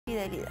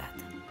infidelidad.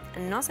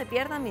 No se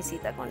pierdan mi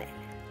cita con él.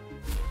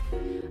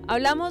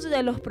 Hablamos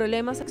de los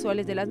problemas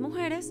sexuales de las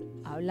mujeres,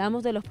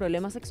 hablamos de los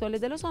problemas sexuales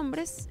de los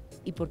hombres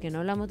y ¿por qué no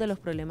hablamos de los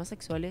problemas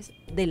sexuales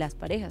de las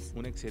parejas?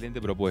 Una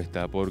excelente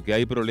propuesta, porque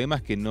hay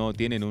problemas que no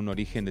tienen un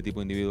origen de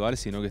tipo individual,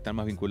 sino que están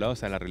más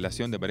vinculados a la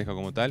relación de pareja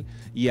como tal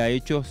y a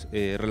hechos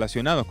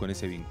relacionados con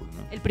ese vínculo,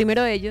 ¿no? El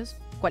primero de ellos,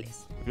 ¿cuál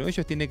es? El primero de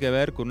ellos tiene que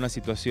ver con una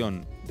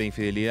situación de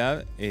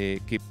infidelidad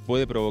que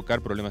puede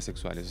provocar problemas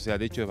sexuales. O sea,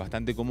 de hecho es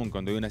bastante común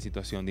cuando hay una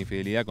situación de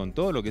infidelidad con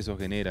todo lo que eso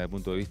genera desde el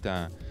punto de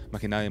vista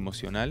más que nada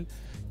emocional,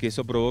 que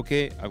eso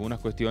provoque algunas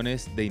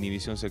cuestiones de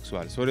inhibición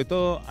sexual. Sobre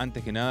todo,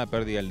 antes que nada,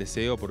 pérdida del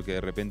deseo, porque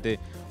de repente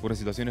ocurren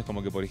situaciones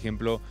como que, por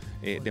ejemplo,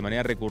 de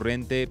manera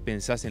recurrente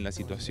pensás en la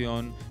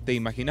situación, te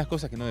imaginás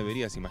cosas que no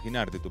deberías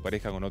imaginarte, tu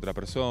pareja con otra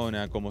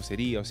persona, cómo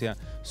sería, o sea,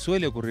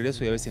 suele ocurrir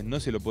eso y a veces no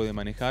se lo puede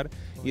manejar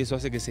y eso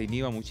hace que se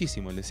inhiba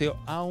muchísimo el deseo,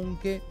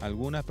 aunque a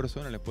algunas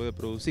personas les puede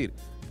producir,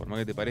 por más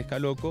que te parezca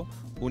loco,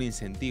 un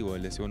incentivo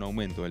del deseo, un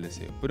aumento del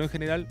deseo. Pero en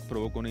general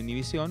provoca una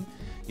inhibición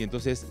y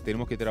entonces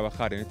tenemos que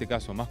trabajar, en este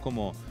caso, más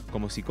como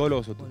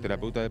psicólogos o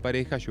terapeutas de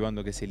pareja,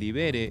 ayudando a que se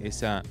libere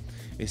esa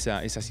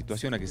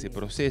situación, a que se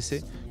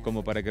procese,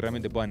 como para que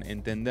realmente puedan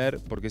entender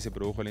por qué se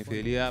produjo la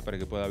infidelidad, para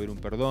que pueda haber un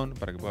perdón,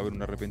 para que pueda haber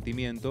un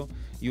arrepentimiento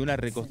y una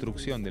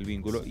reconstrucción del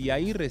vínculo. Y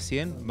ahí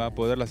recién va a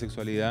poder la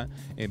sexualidad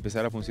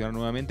empezar a funcionar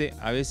nuevamente,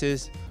 a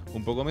veces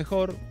un poco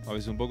mejor, a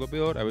veces un poco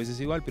peor, a veces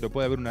igual, pero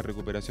puede haber una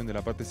recuperación de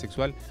la parte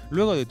sexual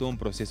luego de todo un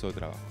proceso de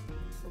trabajo.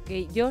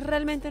 Ok, yo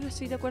realmente no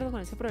estoy de acuerdo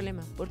con ese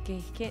problema, porque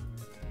es que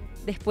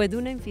después de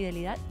una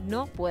infidelidad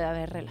no puede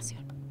haber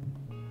relación.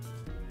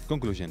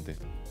 Concluyente.